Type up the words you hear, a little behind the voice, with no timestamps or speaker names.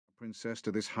princess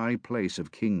to this high place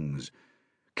of kings.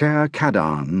 Caer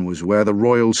Cadarn was where the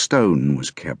royal stone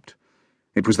was kept.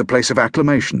 It was the place of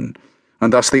acclamation,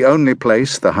 and thus the only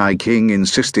place the High King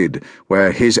insisted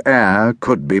where his heir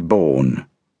could be born.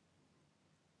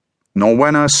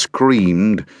 Norwenna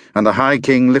screamed, and the High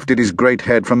King lifted his great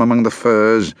head from among the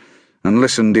firs and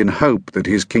listened in hope that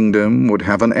his kingdom would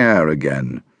have an heir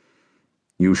again.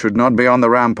 "You should not be on the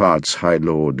ramparts, High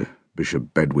Lord,"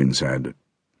 Bishop Bedwin said.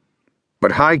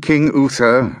 But High King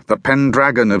Uther, the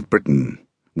Pendragon of Britain,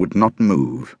 would not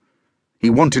move.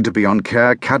 He wanted to be on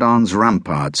Caer Cadarn's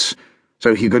ramparts,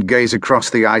 so he could gaze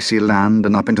across the icy land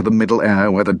and up into the middle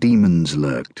air where the demons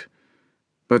lurked.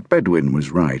 But Bedwin was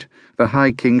right. The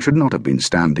High King should not have been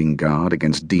standing guard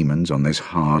against demons on this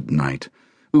hard night.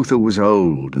 Uther was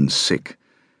old and sick,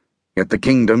 yet the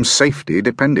kingdom's safety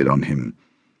depended on him.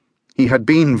 He had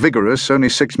been vigorous only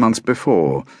 6 months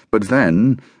before, but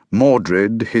then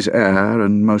Mordred, his heir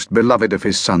and most beloved of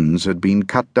his sons, had been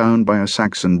cut down by a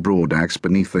Saxon broadaxe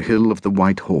beneath the hill of the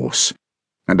White Horse,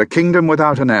 and a kingdom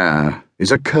without an heir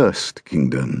is a cursed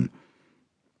kingdom.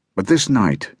 But this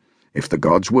night, if the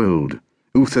gods willed,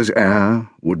 Uther's heir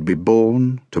would be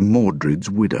born to Mordred's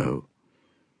widow.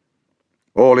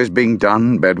 "All is being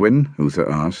done, Bedwin?"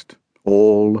 Uther asked.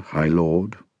 "All, High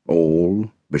Lord,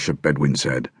 all," Bishop Bedwin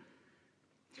said.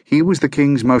 He was the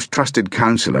king's most trusted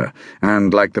counsellor,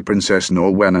 and, like the Princess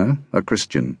Norwenna, a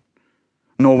Christian.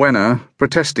 Norwenna,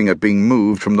 protesting at being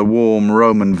moved from the warm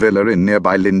Roman villa in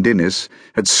nearby Lindinnis,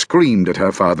 had screamed at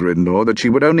her father-in-law that she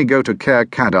would only go to Caer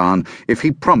Cadarn if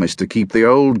he promised to keep the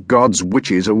old god's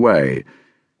witches away.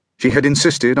 She had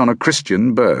insisted on a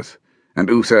Christian birth, and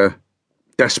Uther,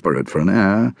 desperate for an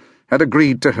heir, had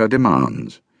agreed to her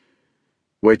demands.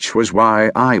 Which was why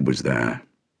I was there.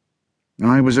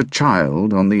 I was a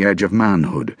child on the edge of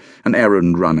manhood, an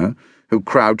errand runner who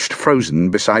crouched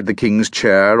frozen beside the king's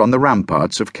chair on the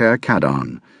ramparts of Caer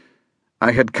Cadarn.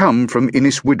 I had come from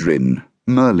Innis Widrin,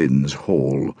 Merlin's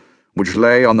hall, which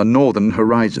lay on the northern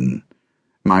horizon.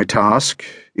 My task,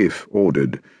 if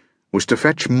ordered, was to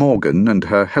fetch Morgan and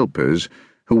her helpers,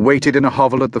 who waited in a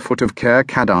hovel at the foot of Caer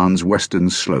Cadarn's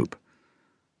western slope.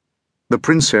 The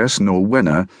Princess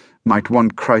Norwenna might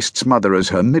want Christ's mother as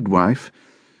her midwife,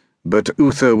 but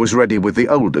Uther was ready with the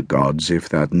older gods if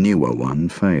that newer one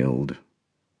failed.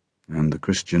 And the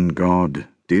Christian god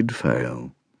did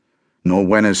fail.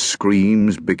 Norwenna's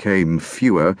screams became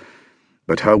fewer,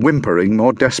 but her whimpering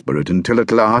more desperate, until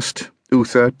at last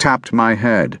Uther tapped my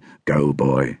head. "Go,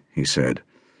 boy," he said,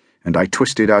 and I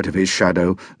twisted out of his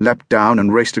shadow, leapt down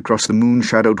and raced across the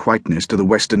moon-shadowed whiteness to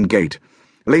the western gate.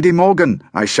 "Lady Morgan!"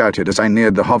 I shouted as I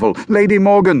neared the hovel. "Lady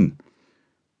Morgan!"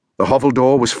 The hovel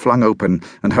door was flung open,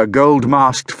 and her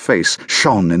gold-masked face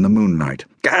shone in the moonlight.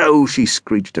 "Go!" she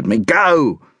screeched at me.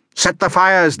 "Go! Set the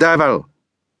fires, devil!"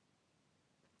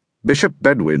 Bishop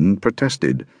Bedwin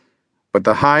protested, but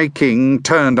the High King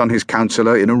turned on his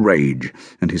counsellor in a rage,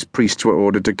 and his priests were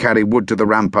ordered to carry wood to the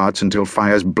ramparts until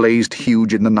fires blazed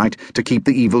huge in the night to keep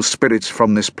the evil spirits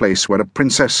from this place where a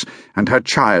princess and her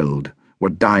child were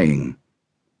dying.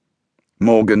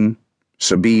 Morgan,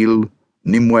 Sabile,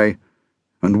 Nimue,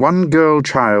 and one girl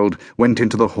child went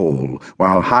into the hall,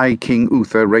 while High King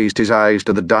Uther raised his eyes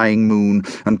to the dying moon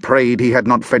and prayed he had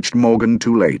not fetched Morgan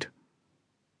too late.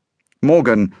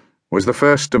 Morgan was the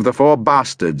first of the 4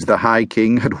 bastards the High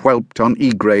King had whelped on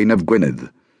Igraine of Gwynedd.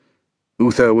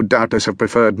 Uther would doubtless have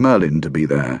preferred Merlin to be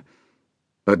there,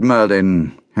 but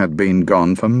Merlin had been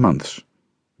gone for months,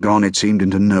 gone, it seemed,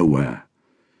 into nowhere,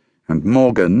 and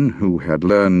Morgan, who had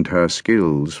learned her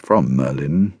skills from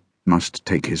Merlin, must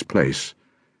take his place.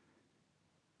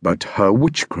 But her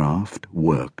witchcraft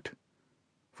worked,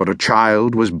 for a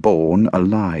child was born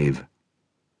alive.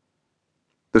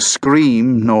 The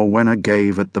scream Norwenna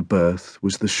gave at the birth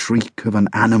was the shriek of an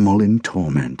animal in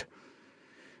torment.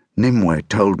 Nimue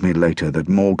told me later that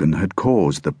Morgan had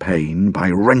caused the pain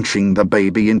by wrenching the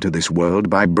baby into this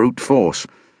world by brute force.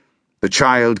 The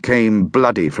child came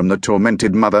bloody from the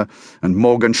tormented mother, and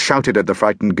Morgan shouted at the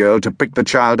frightened girl to pick the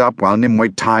child up while Nimue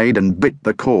tied and bit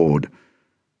the cord.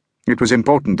 It was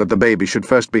important that the baby should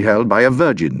first be held by a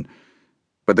virgin,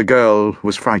 but the girl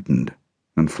was frightened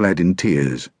and fled in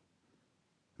tears.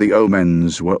 The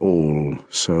omens were all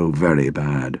so very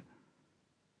bad.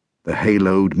 The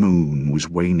haloed moon was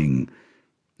waning,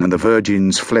 and the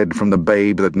virgins fled from the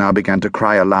babe that now began to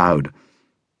cry aloud.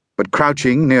 But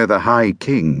crouching near the High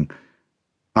King,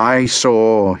 I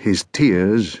saw his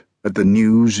tears at the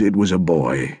news it was a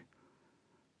boy.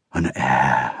 "An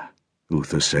heir,"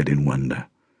 Uther said in wonder.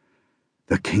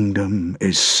 "The kingdom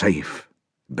is safe,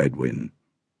 Bedwin."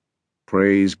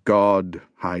 "Praise God,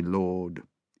 High Lord,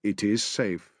 it is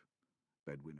safe," Bedwin